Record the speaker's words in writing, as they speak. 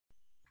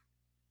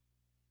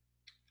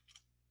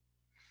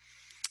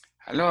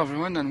Hello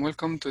everyone and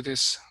welcome to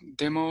this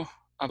demo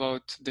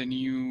about the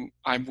new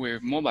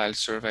iBwave mobile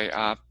survey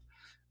app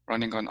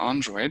running on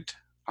Android.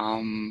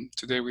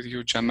 Today with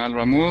you Jamal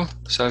Ramul,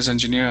 sales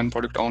engineer and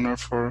product owner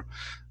for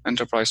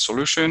Enterprise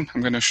Solution.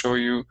 I'm going to show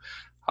you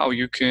how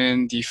you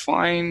can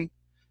define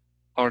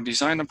or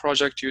design a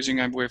project using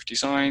iBwave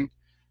Design,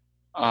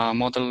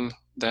 model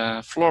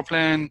the floor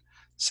plan,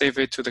 save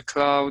it to the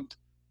cloud,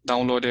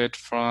 download it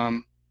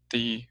from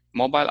the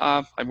mobile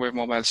app, iBwave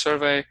Mobile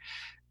Survey,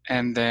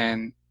 and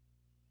then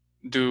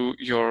do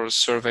your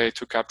survey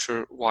to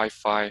capture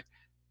Wi-Fi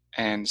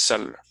and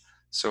cellular.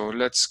 So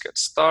let's get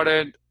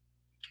started.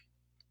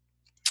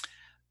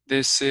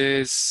 This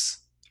is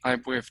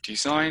iBwave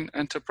Design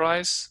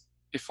Enterprise.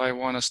 If I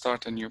want to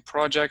start a new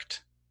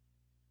project,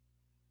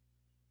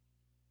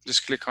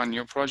 just click on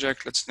New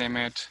Project. Let's name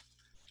it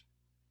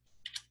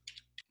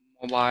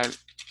Mobile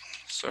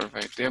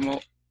Survey Demo.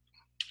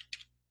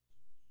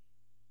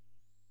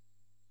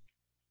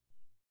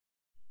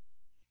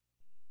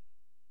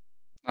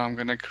 Now I'm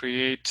going to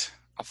create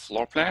a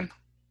floor plan.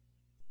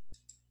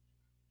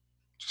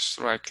 Just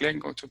right click,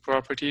 go to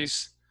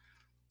Properties,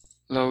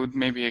 load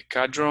maybe a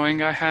CAD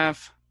drawing I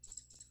have.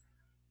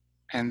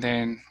 And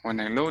then when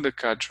I load the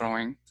CAD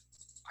drawing,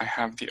 I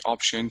have the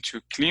option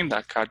to clean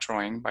that CAD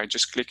drawing by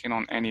just clicking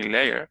on any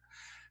layer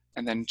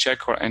and then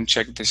check or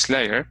uncheck this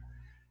layer.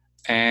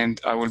 And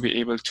I will be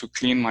able to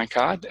clean my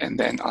CAD and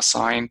then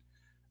assign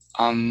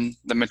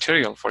the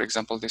material. For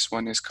example, this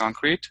one is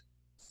concrete.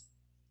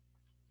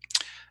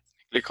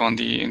 Click on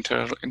the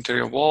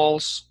interior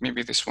walls.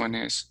 Maybe this one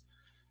is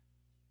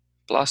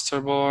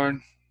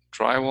plasterboard,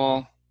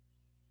 drywall.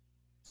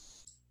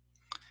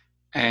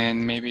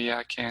 And maybe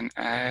I can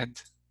add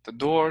the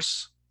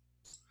doors.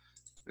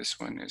 This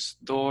one is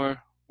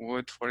door,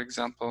 wood, for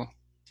example.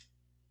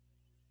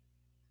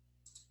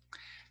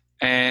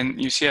 And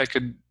you see I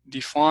could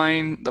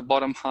define the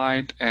bottom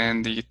height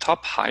and the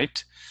top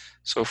height.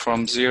 So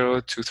from 0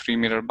 to 3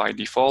 meters by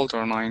default,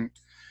 or 9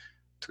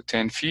 to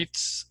 10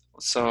 feet.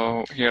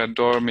 So here at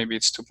door, maybe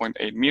it's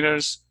 2.8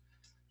 meters.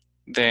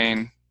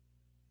 Then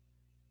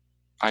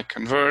I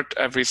convert,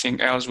 everything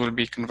else will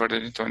be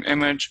converted into an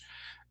image,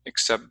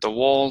 except the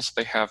walls,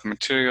 they have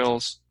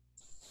materials.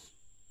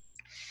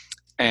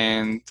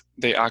 And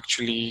they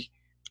actually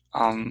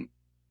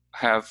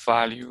have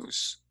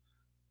values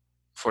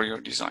for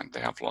your design.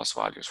 They have loss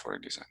values for your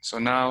design. So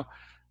now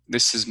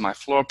this is my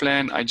floor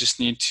plan. I just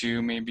need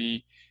to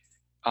maybe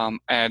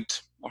add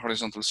a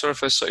horizontal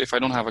surface. So if I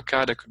don't have a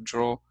CAD, I could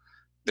draw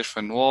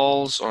different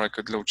walls, or I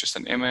could load just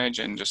an image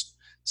and just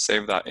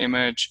save that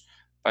image.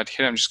 But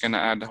here I'm just going to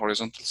add a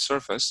horizontal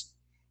surface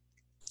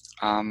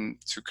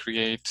to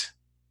create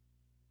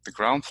the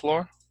ground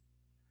floor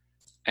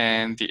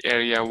and the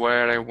area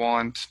where I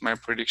want my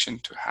prediction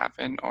to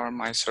happen or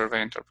my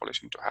survey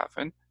interpolation to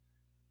happen.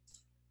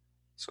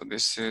 So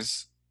this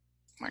is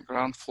my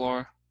ground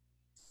floor.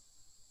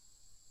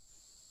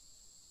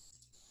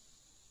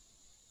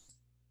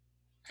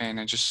 And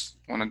I just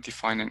want to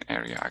define an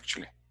area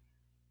actually.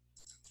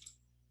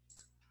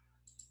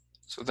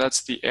 So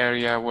that's the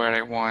area where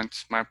I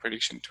want my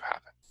prediction to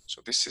happen. So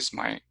this is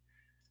my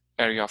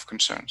area of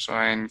concern. So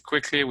and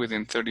quickly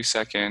within 30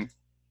 seconds,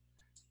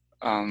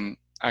 so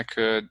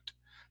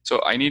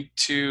I need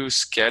to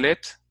scale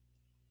it.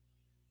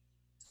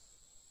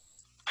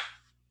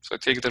 So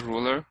take the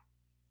ruler,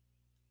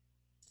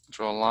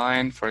 draw a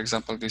line. For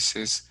example, this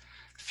is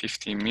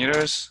 15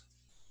 meters.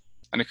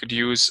 And I could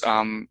use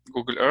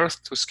Google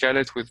Earth to scale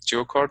it with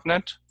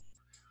GeoCoordinate.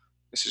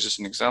 This is just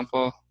an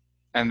example.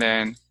 And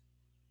then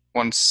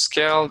once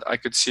scaled, I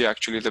could see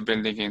actually the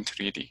building in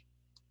 3D.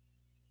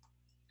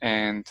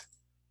 And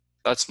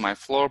that's my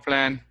floor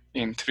plan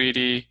in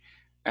 3D.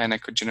 And I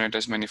could generate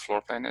as many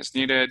floor plans as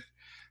needed.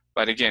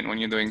 But again, when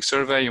you're doing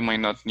survey, you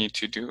might not need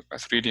to do a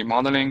 3D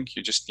modeling.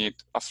 You just need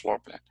a floor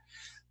plan.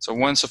 So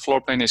once a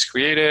floor plan is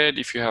created,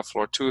 if you have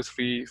floor 2,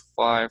 3,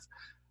 5,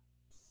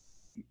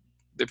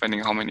 depending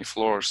how many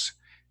floors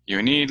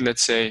you need,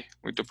 let's say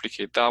we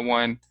duplicate that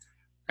one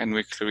and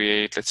we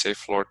create, let's say,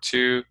 floor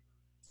 2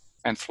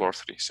 and floor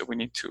 3. So we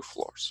need 2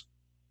 floors.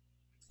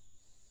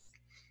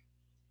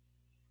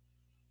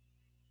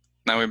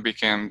 Now we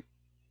became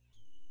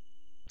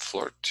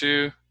floor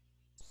 2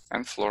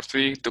 and floor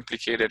 3,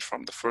 duplicated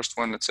from the first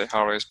one, let's say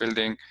high-rise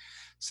building,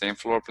 same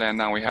floor plan.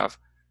 Now we have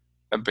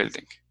a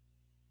building.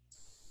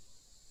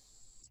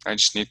 I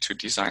just need to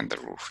design the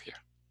roof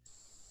here.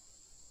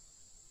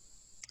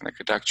 And I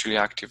could actually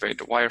activate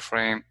the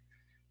wireframe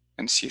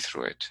and see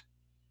through it.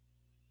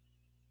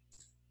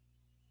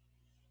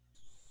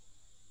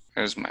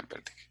 Here's my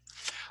building.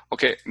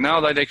 Okay, now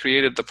that I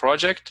created the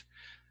project,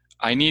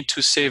 I need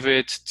to save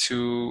it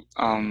to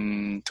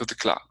the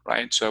cloud,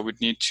 right? So I would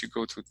need to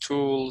go to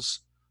Tools,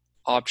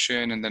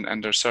 Option, and then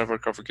under Server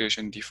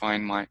Configuration,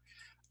 define my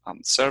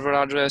server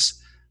address.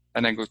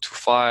 Then I go to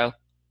File,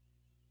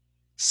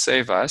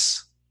 Save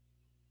As,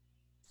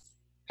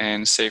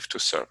 and Save to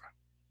Server.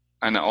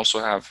 And I also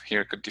have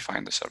here, could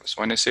define the server.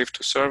 So when I save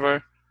to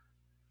server,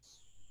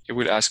 it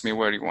would ask me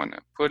where you want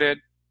to put it.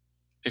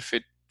 If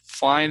it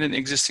find an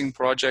existing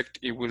project,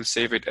 it will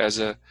save it as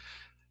a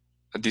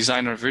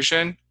designer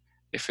vision.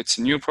 If it's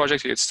a new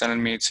project, it's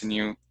telling me it's a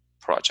new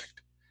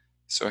project.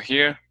 So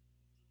here,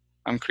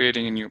 I'm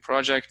creating a new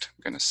project.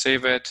 I'm going to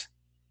save it.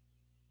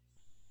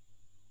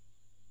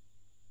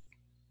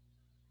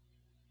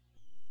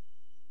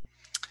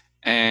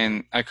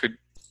 And I could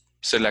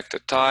select a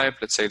type.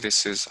 Let's say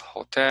this is a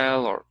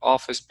hotel or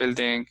office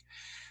building.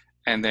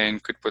 And then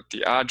could put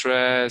the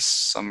address,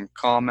 some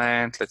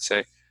comment, let's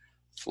say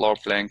floor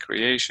plan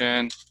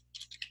creation.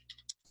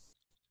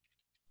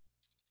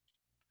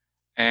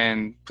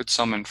 And put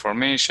some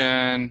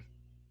information.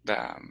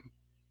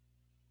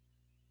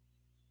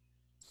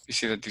 You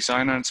see the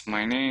designer, it's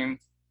my name.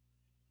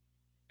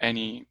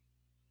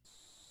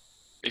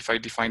 If I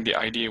define the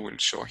ID, it will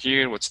show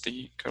here, what's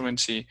the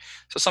currency.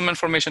 So some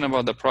information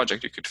about the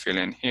project you could fill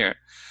in here.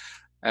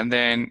 And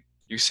then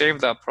you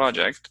save that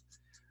project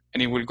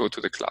and it will go to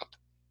the cloud.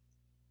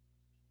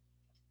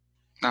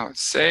 Now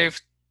it's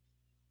saved.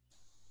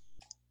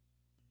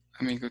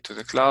 Let me go to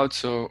the cloud.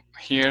 So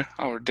here,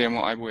 our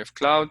demo iBwave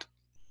cloud.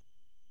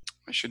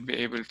 I should be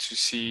able to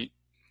see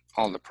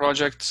all the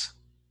projects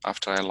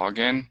after I log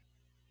in.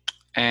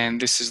 And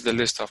this is the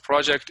list of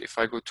projects. If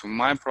I go to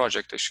my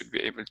project, I should be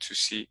able to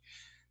see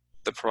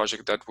the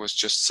project that was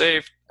just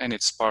saved, and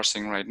it's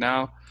parsing right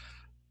now.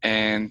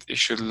 And it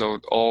should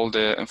load all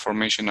the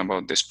information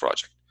about this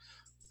project.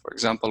 For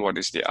example, what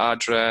is the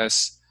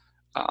address?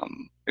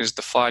 Is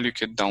the file you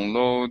could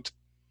download?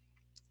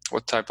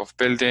 What type of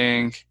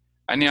building?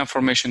 Any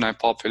information I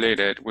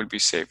populated will be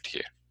saved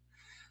here.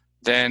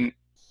 Then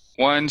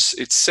once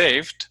it's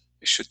saved,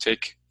 it should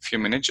take a few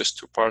minutes just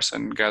to parse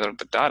and gather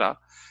the data.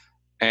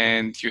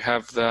 And you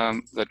have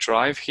the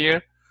drive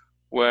here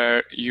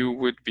where you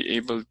would be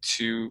able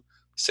to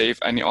save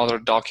any other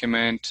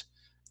document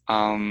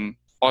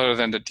other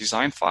than the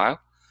design file.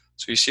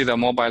 So you see the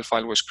mobile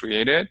file was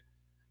created,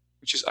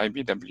 which is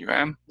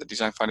iBwm. The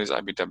design file is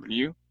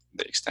iBw,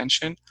 the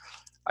extension.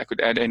 I could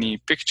add any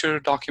picture,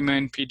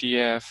 document,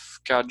 PDF,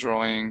 CAD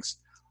drawings,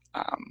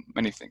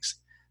 many things.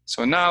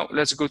 So now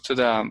let's go to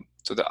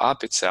the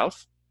app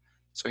itself.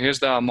 So here's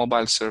the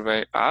mobile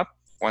survey app.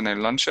 When I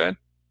launch it,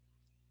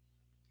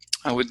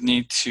 I would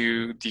need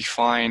to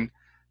define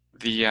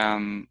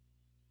the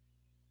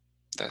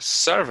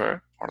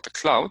server or the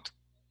cloud,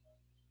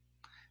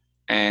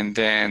 and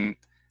then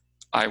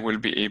I will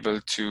be able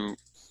to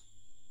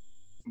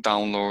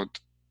download.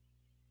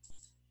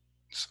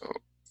 So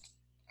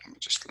let me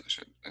just launch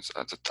it. It's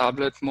at the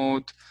tablet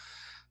mode.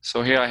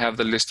 So here I have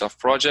the list of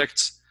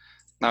projects.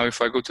 Now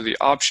if I go to the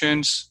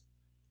options,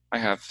 I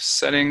have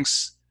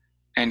settings,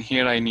 and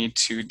here I need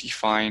to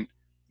define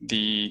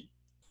the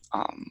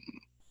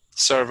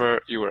server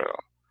URL.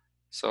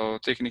 So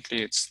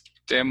technically it's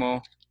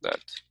demo.iBwave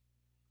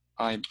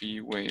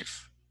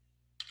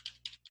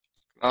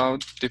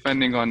cloud.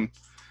 Depending on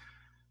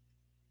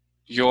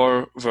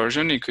your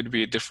version, it could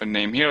be a different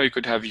name here, or you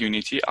could have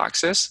Unity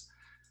access.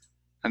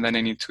 And then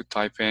I need to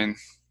type in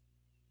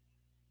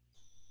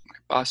my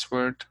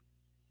password.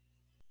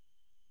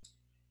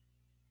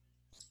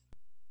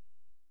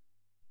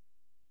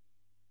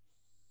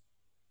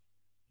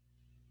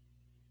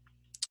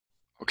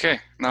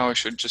 Okay, now I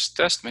should just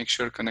test, make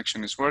sure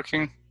connection is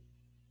working.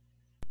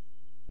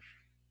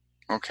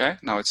 Okay,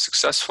 now it's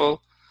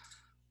successful.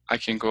 I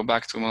can go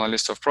back to my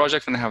list of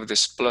projects and I have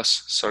this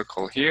plus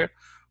circle here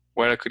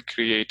where I could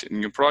create a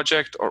new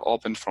project or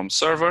open from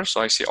server.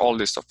 So I see all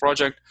list of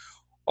projects,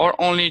 or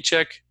only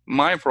check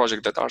my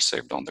project that are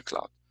saved on the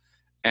cloud.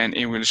 And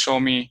it will show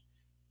me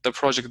the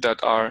project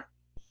that are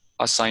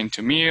assigned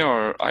to me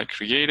or I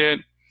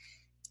created,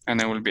 and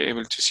I will be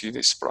able to see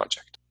this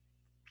project.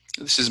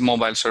 This is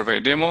mobile survey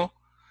demo.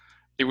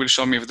 It will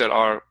show me if there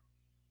are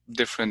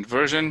different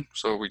versions.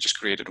 So we just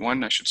created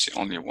one. I should see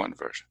only one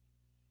version.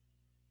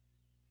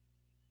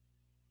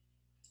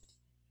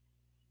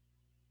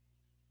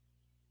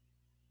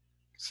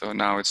 So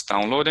now it's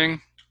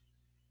downloading.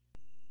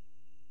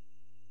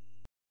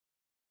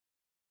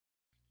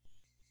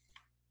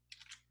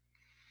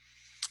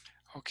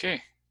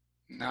 Okay,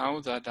 now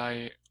that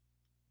I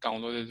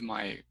downloaded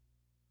my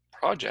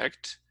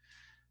project,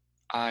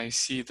 I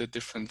see the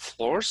different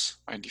floors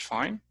I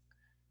define.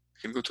 I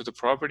can go to the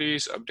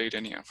properties, update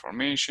any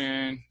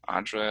information,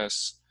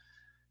 address.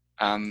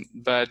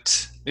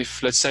 But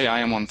if, let's say I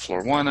am on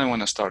floor 1, I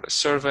want to start a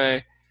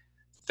survey,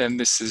 then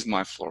this is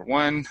my floor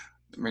 1.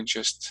 Let me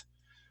just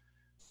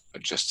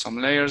adjust some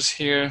layers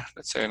here.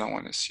 Let's say I don't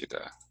want to see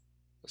the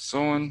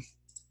zone.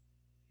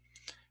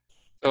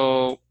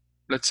 So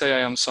let's say I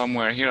am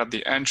somewhere here at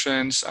the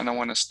entrance and I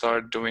want to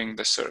start doing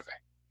the survey.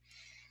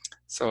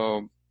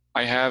 So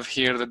I have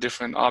here the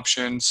different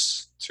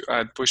options to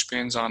add push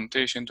pins,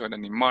 annotation, to add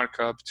any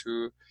markup,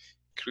 to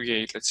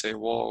create, let's say,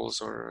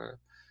 walls or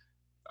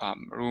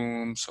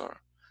rooms,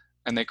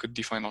 and I could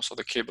define also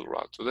the cable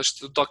route. So that's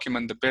to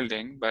document the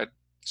building, but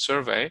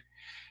survey,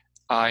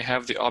 I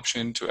have the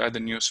option to add a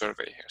new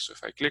survey here. So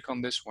if I click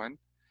on this one,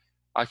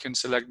 I can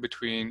select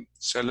between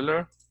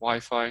cellular,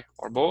 Wi-Fi,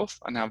 or both,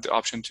 and have the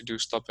option to do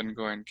stop and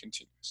go and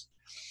continuous.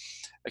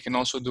 I can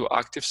also do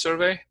active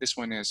survey. This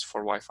one is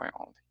for Wi-Fi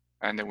only.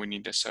 And then we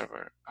need the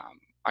server,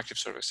 active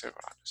survey server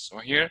address. So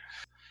here,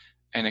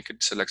 and I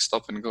could select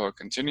stop and go or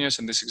continuous.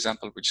 In this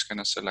example, we're just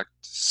gonna select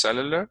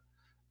cellular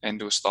and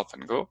do stop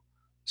and go.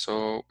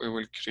 So we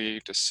will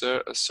create a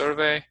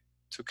survey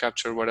to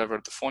capture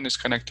whatever the phone is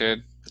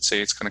connected. Let's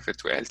say it's connected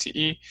to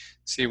LTE.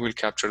 See, we'll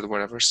capture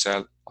whatever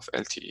cell of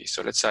LTE.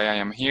 So let's say I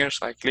am here,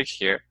 so I click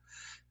here,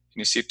 and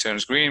you see it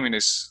turns green when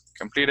it's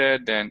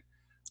completed. Then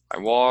I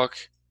walk,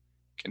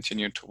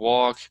 continue to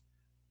walk,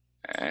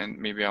 and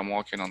maybe I'm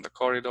walking on the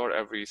corridor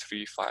every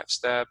 3-5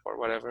 step or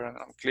whatever, and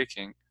I'm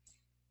clicking,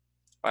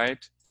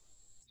 right?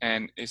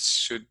 And it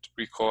should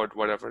record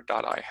whatever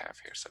data I have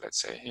here. So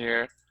let's say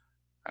here,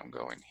 I'm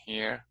going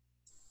here.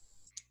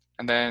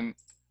 And then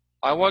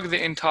I walk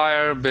the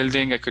entire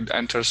building. I could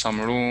enter some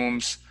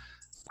rooms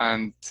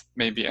and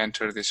maybe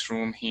enter this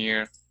room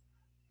here,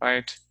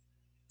 right?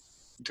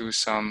 Do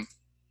some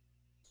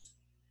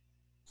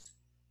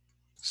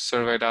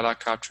survey data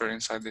capture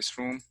inside this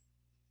room.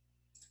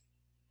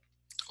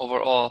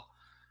 Overall,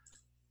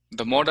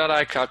 the more data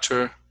I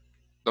capture,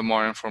 the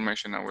more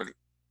information I will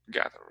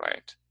gather,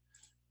 right?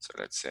 So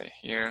let's say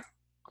here,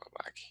 go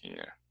back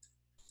here,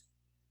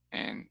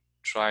 and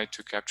try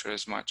to capture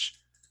as much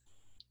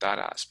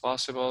data as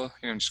possible.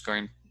 Here I'm just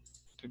going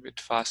a bit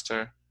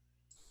faster.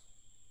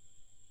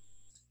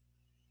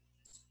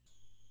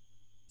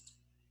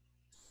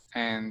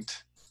 And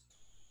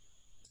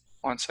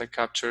once I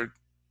captured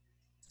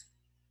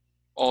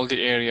all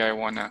the area I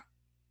want to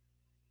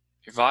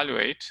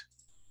evaluate,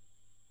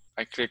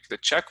 I click the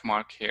check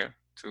mark here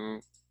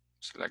to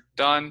select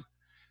done.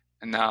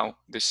 And now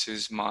this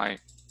is my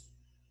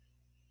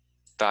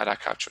data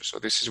capture. So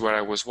this is where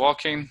I was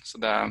walking. So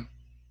the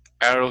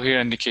arrow here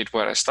indicate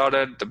where I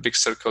started, the big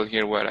circle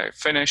here where I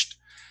finished.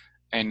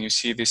 And you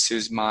see this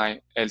is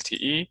my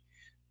LTE.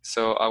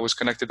 So I was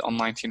connected on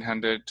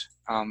 1900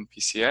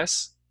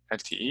 PCS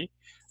LTE.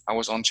 I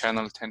was on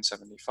channel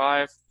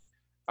 1075.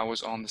 I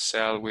was on the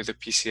cell with a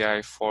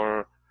PCI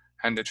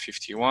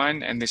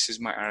 451, and this is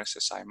my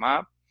RSSI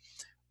map.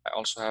 I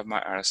also have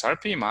my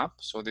RSRP map.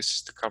 So this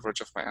is the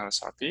coverage of my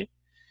RSRP.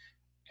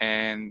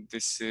 And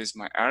this is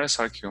my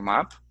RSRQ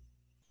map.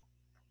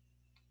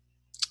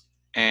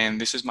 And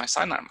this is my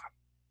SINAR map.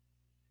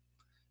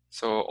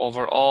 So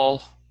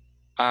overall,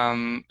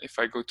 if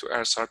I go to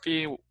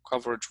RSRP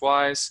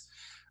coverage-wise,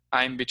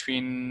 I'm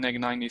between neg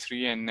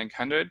 93 and neg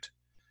 100,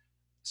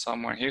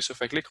 somewhere here. So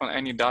if I click on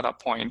any data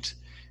point,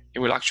 it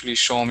will actually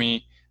show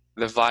me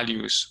the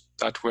values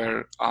that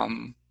were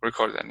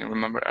recorded. And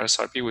remember,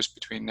 RSRP was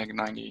between neg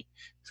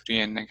 93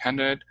 and neg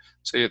 100.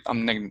 So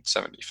I'm neg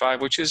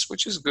 75, which is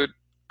good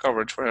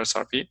coverage for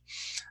RSRP.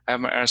 I have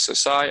my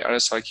RSSI,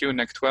 RSRQ,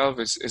 neg 12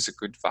 is a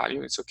good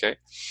value. It's okay.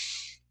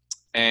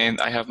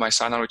 And I have my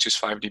SINAR, which is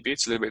 5 dB.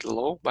 It's a little bit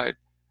low, but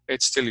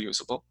it's still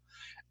usable.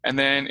 And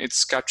then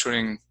it's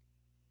capturing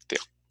the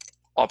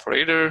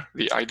operator,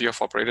 the ID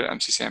of operator,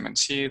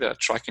 MCC, the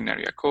tracking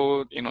area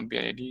code, inode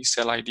BID,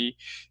 cell ID,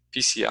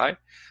 PCI.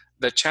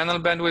 The channel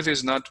bandwidth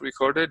is not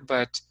recorded,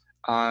 but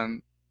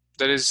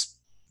there is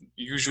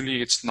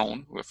usually it's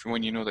known.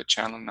 When you know the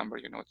channel number,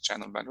 you know the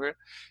channel bandwidth.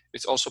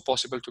 It's also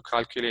possible to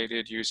calculate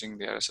it using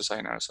the RSSI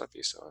and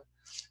RSRP. So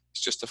it's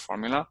just a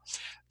formula.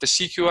 The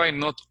CQI,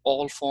 not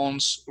all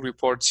phones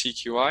report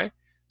CQI.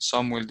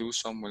 Some will do,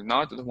 some will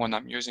not. The one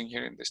I'm using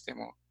here in this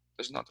demo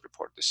does not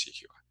report the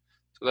CQI.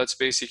 So that's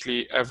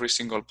basically every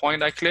single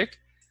point I click,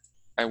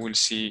 I will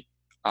see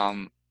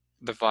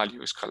the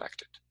values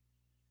collected.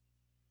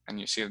 And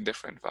you see the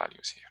different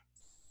values here.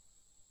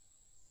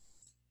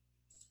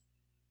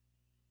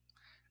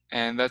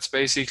 And that's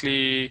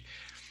basically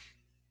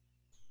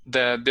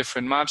the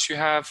different maps you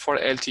have for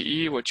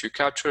LTE, what you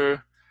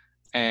capture,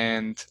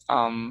 and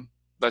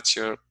that's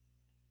your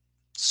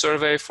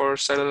survey for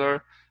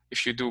cellular.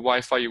 If you do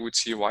Wi-Fi, you would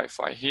see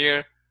Wi-Fi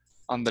here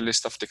on the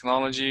list of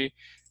technology.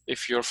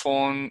 If your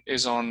phone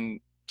is on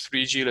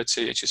 3G, let's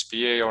say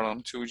HSPA, or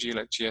on 2G,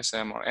 like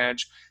GSM or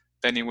Edge,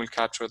 then it will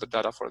capture the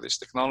data for this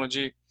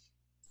technology.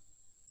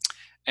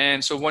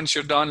 And so once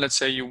you're done, let's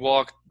say you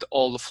walked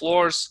all the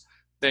floors,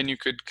 then you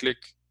could click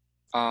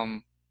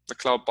the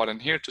cloud button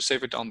here to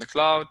save it on the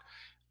cloud.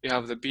 You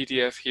have the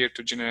PDF here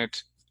to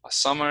generate a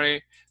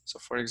summary. So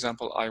for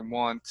example, I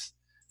want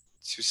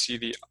to see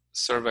the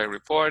survey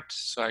report.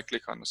 So I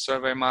click on the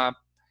survey map,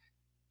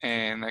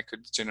 and I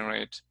could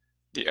generate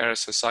the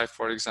RSSI,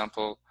 for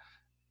example.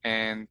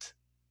 And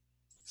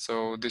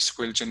so this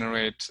will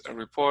generate a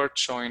report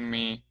showing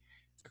me,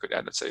 I could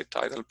add, let's say, a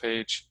title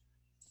page,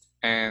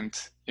 and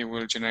it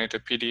will generate a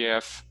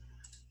PDF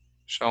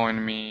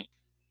showing me,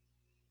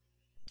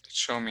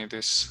 show me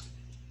this.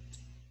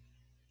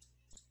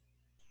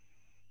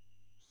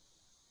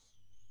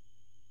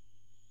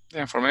 The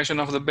information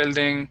of the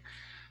building,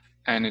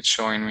 and it's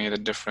showing me the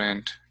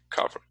different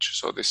coverage.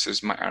 So this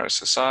is my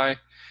RSSI,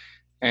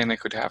 and I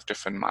could have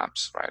different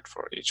maps, right,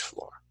 for each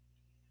floor.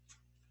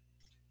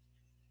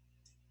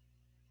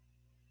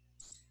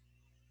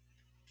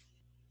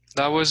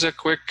 That was a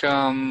quick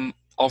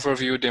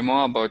overview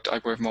demo about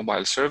iBwave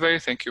Mobile Survey.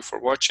 Thank you for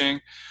watching.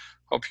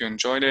 Hope you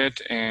enjoyed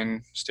it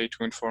and stay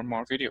tuned for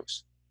more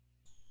videos.